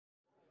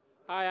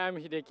Hi, I'm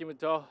Hideki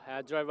Mutoh,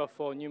 a driver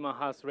for Newman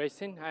Haas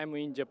Racing. I'm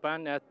in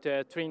Japan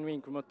at Twin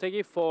Ring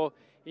Motegi for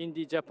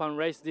Indy Japan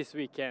race this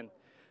weekend.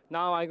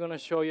 Now I'm gonna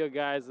show you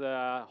guys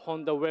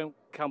Honda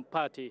welcome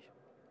party.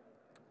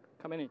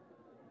 Come in.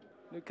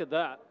 Look at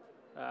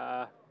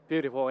that.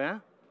 Beautiful, yeah?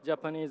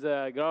 Japanese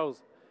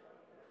girls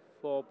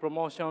for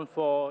promotion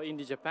for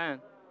Indy Japan.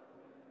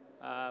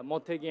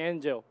 Motegi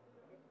Angel.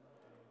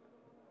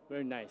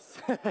 Very nice.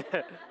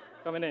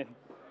 Coming in.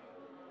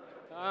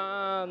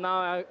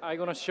 Now I'm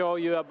gonna show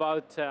you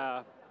about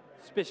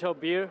special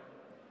beer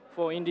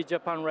for Indy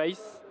Japan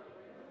race.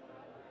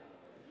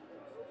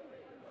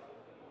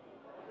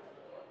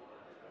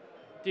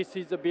 This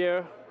is a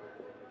beer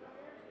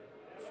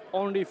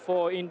only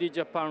for Indy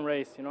Japan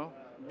race, you know.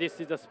 This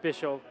is a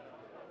special.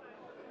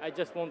 I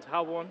just won't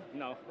have one,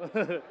 no.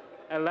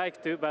 I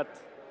like to, but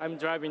I'm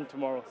driving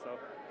tomorrow, so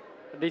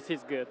this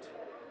is good.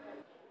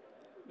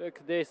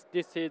 Look, this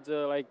is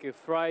like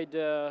fried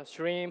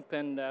shrimp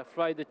and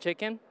fried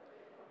chicken.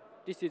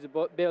 This is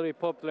very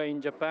popular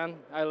in Japan.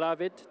 I love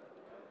it.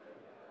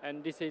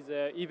 And this is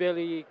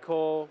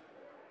Iberico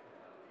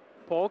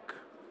pork.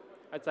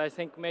 It's, I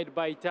think, made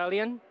by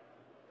Italian.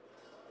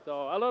 So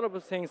a lot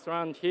of things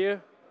around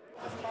here.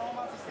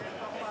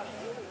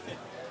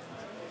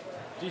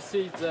 This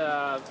is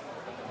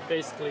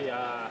basically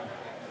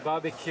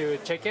barbecue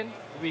chicken.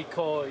 We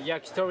call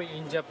yakitori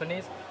in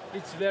Japanese.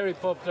 It's very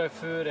popular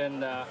food and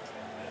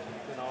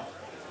you know,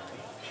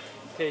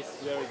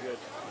 tastes very good.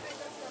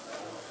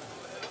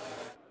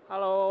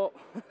 Hello.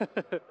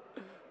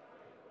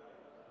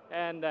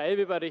 And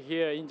everybody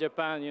here in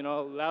Japan, you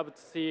know, love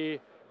to see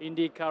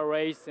IndyCar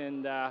race.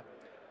 And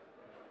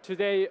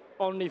today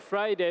only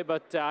Friday,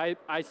 but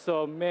I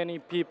saw many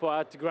people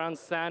at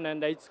Grandstand,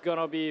 and it's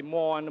gonna be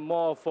more and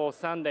more for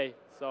Sunday.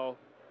 So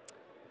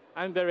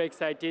I'm very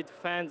excited.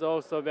 Fans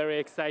also very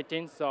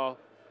exciting. So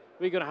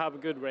we're gonna have a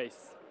good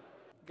race.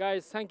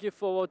 Guys, thank you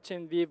for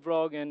watching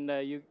vBlog, and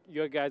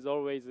you guys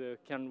always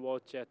can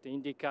watch at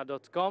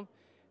IndyCar.com,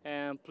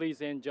 and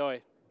please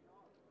enjoy.